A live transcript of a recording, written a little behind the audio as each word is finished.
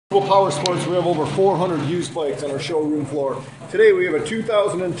Power Sports, we have over 400 used bikes on our showroom floor. Today we have a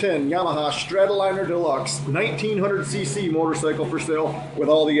 2010 Yamaha Stratoliner Deluxe 1900cc motorcycle for sale with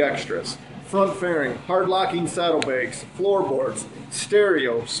all the extras. Front fairing, hard locking saddlebags, floorboards,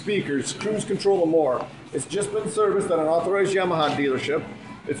 stereo, speakers, cruise control and more. It's just been serviced at an authorized Yamaha dealership.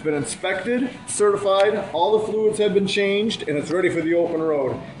 It's been inspected, certified, all the fluids have been changed, and it's ready for the open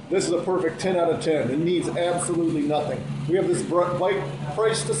road. This is a perfect 10 out of 10. It needs absolutely nothing. We have this bike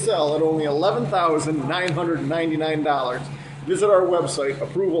priced to sell at only $11,999. Visit our website,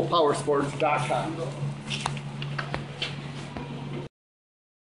 approvalpowersports.com.